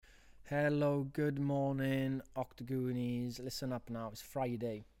Hello, good morning, Octagonies. Listen up now, it's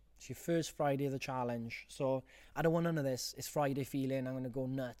Friday. It's your first Friday of the challenge, so I don't want none of this. It's Friday feeling, I'm going to go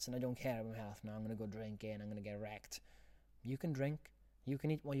nuts and I don't care about my health now. I'm going to go drinking, I'm going to get wrecked. You can drink, you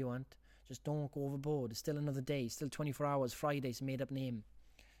can eat what you want, just don't go overboard. It's still another day, still 24 hours. Friday's a made up name.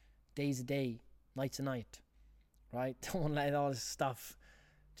 Day's a day, night's a night, right? Don't let all this stuff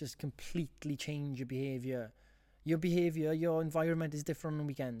just completely change your behaviour. Your behaviour, your environment is different on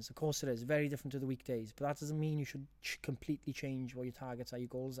weekends. Of course it is. Very different to the weekdays. But that doesn't mean you should completely change what your targets are, your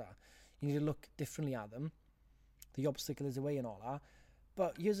goals are. You need to look differently at them. The obstacle is away and all that.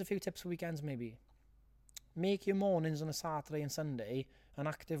 But here's a few tips for weekends maybe. Make your mornings on a Saturday and Sunday an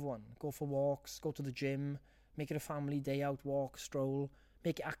active one. Go for walks, go to the gym, make it a family day out, walk, stroll.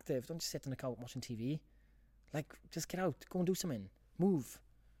 Make it active. Don't just sit on the couch watching TV. Just get out. Go and do something. Move.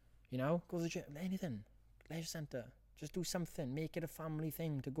 Go to the gym. Anything. Leisure centre. Just do something. Make it a family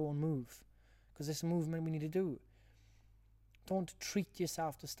thing to go and move. Because it's a movement we need to do. Don't treat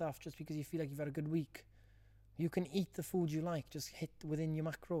yourself to stuff just because you feel like you've had a good week. You can eat the food you like. Just hit within your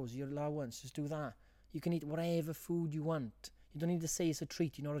macros, your allowance. Just do that. You can eat whatever food you want. You don't need to say it's a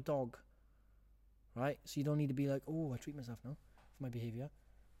treat. You're not a dog. Right? So you don't need to be like, oh, I treat myself now for my behaviour.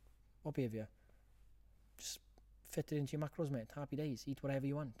 What behaviour? Just fit it into your macros, mate. Happy days. Eat whatever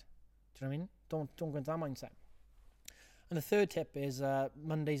you want. Do you know what I mean? Don't go into that mindset. And the third tip is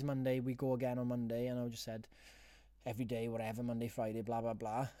Monday's Monday. We go again on Monday. And I just said every day, whatever, Monday, Friday, blah, blah,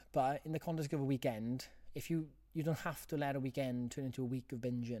 blah. But in the context of a weekend, if you don't have to let a weekend turn into a week of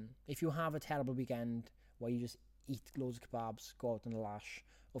binging. If you have a terrible weekend where you just eat loads of kebabs, go out on the lash,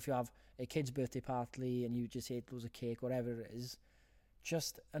 or if you have a kid's birthday party and you just ate loads of cake, whatever it is,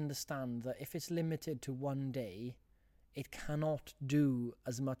 just understand that if it's limited to one day, it cannot do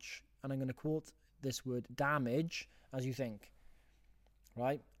as much, and I'm going to quote this word, damage, as you think.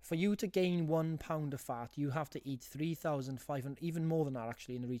 Right? For you to gain 1 pound of fat, you have to eat 3,500, even more than that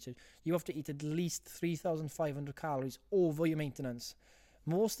actually in the research. You have to eat at least 3,500 calories over your maintenance.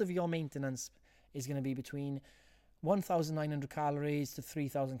 Most of your maintenance is going to be between 1,900 calories to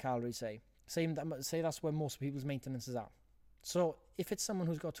 3,000 calories, say. Say that's where most people's maintenance is at. So if it's someone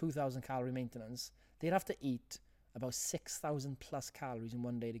who's got 2,000 calorie maintenance, they'd have to eat about 6,000 plus calories in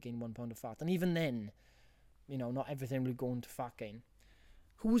one day to gain 1 pound of fat. And even then, not everything will go into fat gain.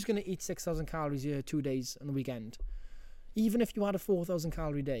 Who's going to eat 6,000 calories here 2 days on the weekend? Even if you had a 4,000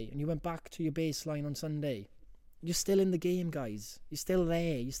 calorie day and you went back to your baseline on Sunday, you're still in the game, guys. You're still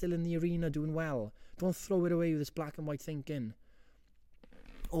there. You're still in the arena doing well. Don't throw it away with this black and white thinking.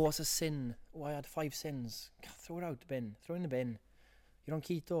 Oh, it's a sin. Oh, I had 5 sins. Throw it out the bin. Throw it in the bin. You're on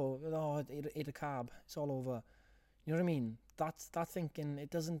keto. Oh, I ate a carb. It's all over. You know what I mean? That thinking,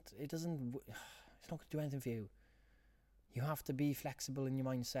 it's not going to do anything for you. You have to be flexible in your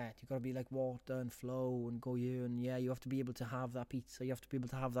mindset. You've got to be like water and flow and go here and yeah. You have to be able to have that pizza. You have to be able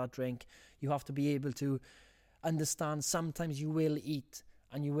to have that drink. You have to be able to understand sometimes you will eat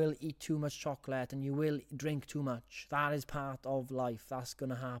and you will eat too much chocolate and you will drink too much. That is part of life. That's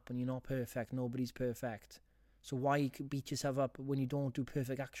going to happen. You're not perfect. Nobody's perfect. So why beat yourself up when you don't do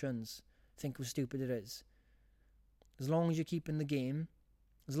perfect actions? Think how stupid it is. As long as you keep in the game,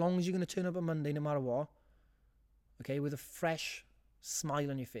 as long as you're going to turn up on Monday no matter what, okay, with a fresh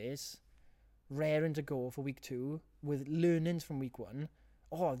smile on your face, raring to go for week 2, with learnings from week 1.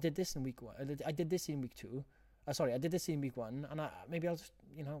 Oh, I did this in week 1. I did this in week 2. I did this in week 1, and maybe I'll just,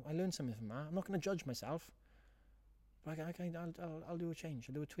 I learned something from that. I'm not going to judge myself. But I'll do a change.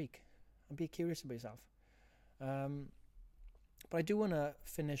 I'll do a tweak. And be curious about yourself. But I do want to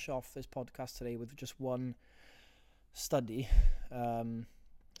finish off this podcast today with just one study that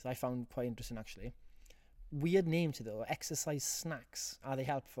I found quite interesting actually. Weird name to though. Exercise snacks. Are they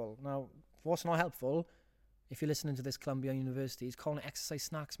helpful? Now, what's not helpful, if you're listening to this Columbia University, is calling it exercise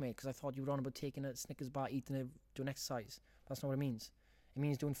snacks, mate, because I thought you were on about taking a Snickers bar, eating it, doing exercise. That's not what it means. It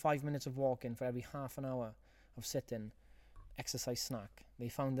means doing 5 minutes of walking for every half an hour of sitting. Exercise snack. They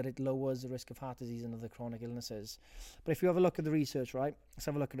found that it lowers the risk of heart disease and other chronic illnesses. But if you have a look at the research, right, let's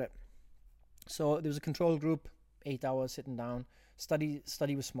have a look at it. So there was a control group, 8 hours sitting down. Study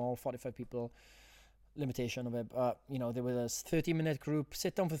was small, 45 people. Limitation of it. There was a 30-minute group.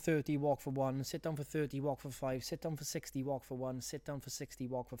 Sit down for 30, walk for 1. Sit down for 30, walk for 5. Sit down for 60, walk for 1. Sit down for 60,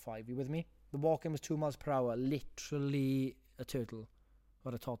 walk for 5. You with me? The walking was 2 miles per hour. Literally a turtle.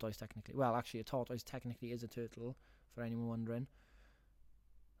 Or a tortoise, technically. Well, actually, a tortoise technically is a turtle, for anyone wondering.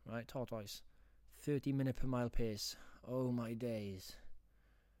 Right, tortoise. 30 minute per mile pace. Oh my days.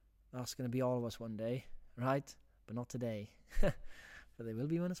 That's going to be all of us one day, right? But not today. But they will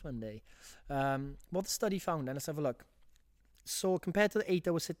be on us one day. What the study found, and let's have a look. So compared to the 8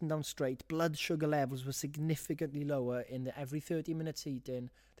 hours sitting down straight, blood sugar levels were significantly lower in the every 30 minutes eating,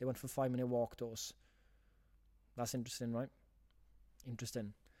 they went for 5-minute walk dose. That's interesting, right?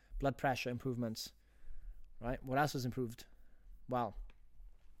 Interesting. Blood pressure improvements, right? What else was improved? Well,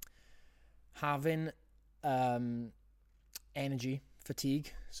 having energy,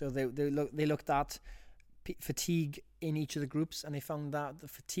 fatigue. So they looked at fatigue in each of the groups, and they found that the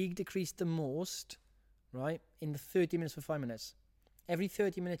fatigue decreased the most, right, in the 30 minutes for 5 minutes. Every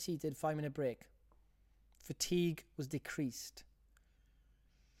 30 minutes eaten, 5-minute break. Fatigue was decreased.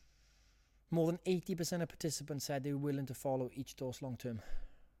 More than 80% of participants said they were willing to follow each dose long term.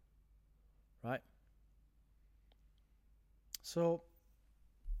 Right? So,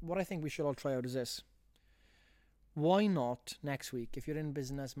 what I think we should all try out is this. Why not next week, if you're in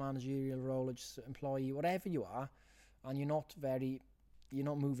business, managerial role, or just employee, whatever you are, and you're not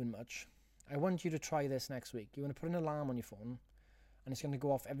moving much, I want you to try this next week. You're going to put an alarm on your phone, and it's going to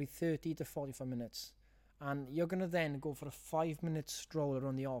go off every 30 to 45 minutes. And you're going to then go for a 5-minute stroll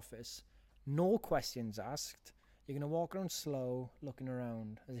around the office. No questions asked. You're going to walk around slow, looking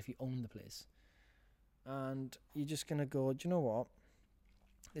around as if you own the place. And you're just going to go, do you know what?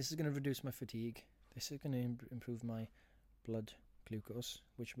 This is going to reduce my fatigue. This is going to improve my blood glucose,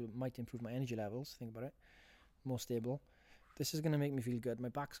 which might improve my energy levels. Think about it. More stable. This is going to make me feel good. My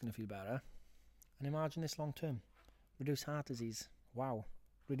back's going to feel better. And imagine this long term. Reduce heart disease. Wow.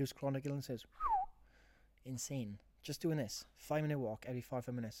 Reduce chronic illnesses. Insane. Just doing this. 5-minute walk every 5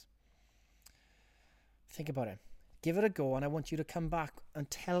 minutes. Think about it. Give it a go, and I want you to come back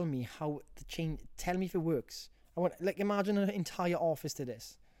and tell me how the change. Tell me if it works. Imagine an entire office to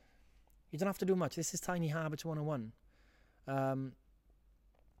this. You don't have to do much. This is Tiny Habits 101. And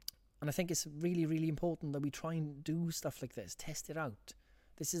I think it's really, really important that we try and do stuff like this. Test it out.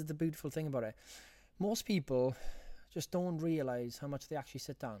 This is the beautiful thing about it. Most people just don't realise how much they actually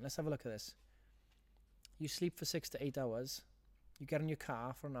sit down. Let's have a look at this. You sleep for 6 to 8 hours. You get in your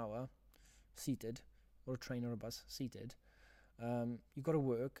car for an hour, seated, or a train or a bus, seated. You go to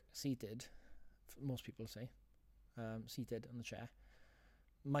work, seated. Most people say, seated on the chair.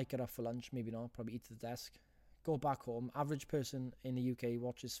 Might get up for lunch, maybe not, probably eat at the desk. Go back home. Average person in the UK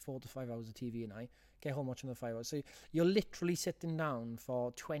watches 4 to 5 hours of TV a night. Get home watching the 5 hours. So you're literally sitting down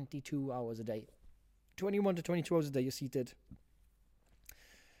for 22 hours a day. 21 to 22 hours a day, you're seated.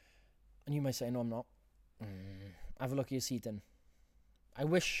 And you might say, no, I'm not. Have a look at your seating. I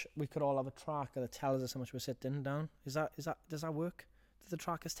wish we could all have a tracker that tells us how much we're sitting down. Does that work? Do the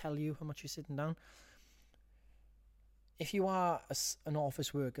trackers tell you how much you're sitting down? If you are an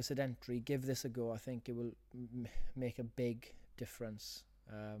office worker, sedentary, give this a go. I think it will make a big difference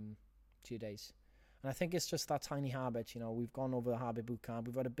to your days. And I think it's just that tiny habit. We've gone over the habit boot camp.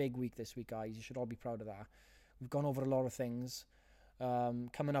 We've had a big week this week, guys. You should all be proud of that. We've gone over a lot of things.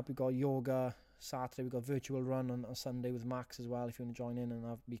 Coming up, we've got yoga Saturday. We've got virtual run on Sunday with Max as well, if you want to join in and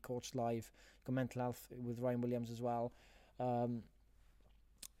be coached live. We've got mental health with Ryan Williams as well.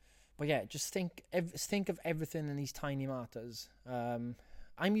 But yeah, just think of everything in these tiny matters. I'm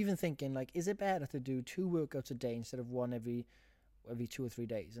even thinking, is it better to do 2 workouts a day instead of one every 2 or 3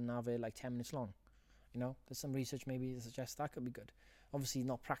 days and have it 10 minutes long? There's some research maybe that suggests that could be good. Obviously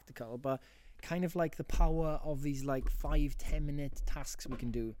not practical, but kind of the power of these 5-10 minute tasks we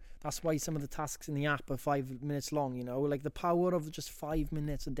can do. That's why some of the tasks in the app are 5 minutes long, the power of just 5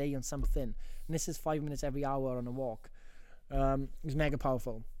 minutes a day on something. And this is 5 minutes every hour on a walk. Is mega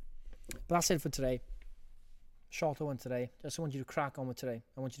powerful. But that's it for today. Shorter one today. Just want you to crack on with today.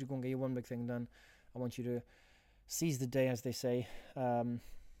 I want you to go and get your one big thing done. I want you to seize the day, as they say.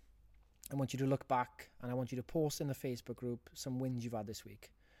 I want you to look back, and I want you to post in the Facebook group some wins you've had this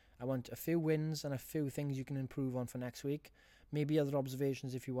week. I want a few wins and a few things you can improve on for next week. Maybe other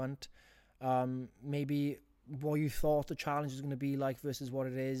observations if you want. Maybe what you thought the challenge was going to be like versus what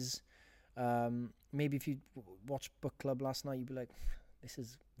it is. Maybe if you watched book club last night, you'd be like, this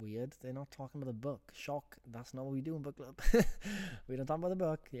is weird. They're not talking about the book. Shock. That's not what we do in book club. We don't talk about the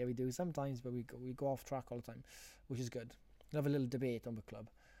book. Yeah, we do sometimes, but we go off track all the time, which is good. We'll have a little debate on book club.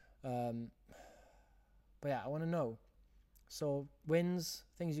 But yeah, I want to know. So wins,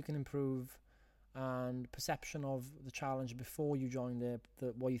 things you can improve, and perception of the challenge before you join the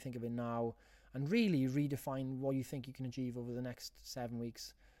what you think of it now, and really redefine what you think you can achieve over the next 7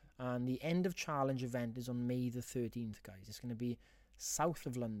 weeks. And the end of challenge event is on May the 13th, guys. It's going to be south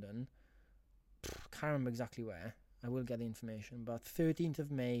of London. Can't remember exactly where. I will get the information, but 13th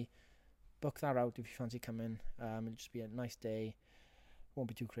of May. Book that out if you fancy coming. It'll just be a nice day. Won't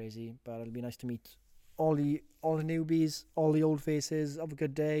be too crazy, but it'll be nice to meet all the newbies, all the old faces. Have a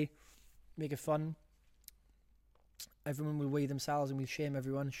good day, make it fun. everyone will weigh themselves and we'll shame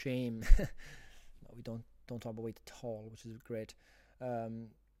everyone. Shame. No, we don't talk about weight at all, which is great.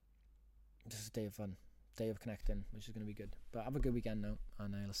 Just a day of fun, day of connecting, which is going to be good. But have a good weekend now,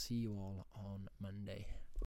 and I'll see you all on Monday.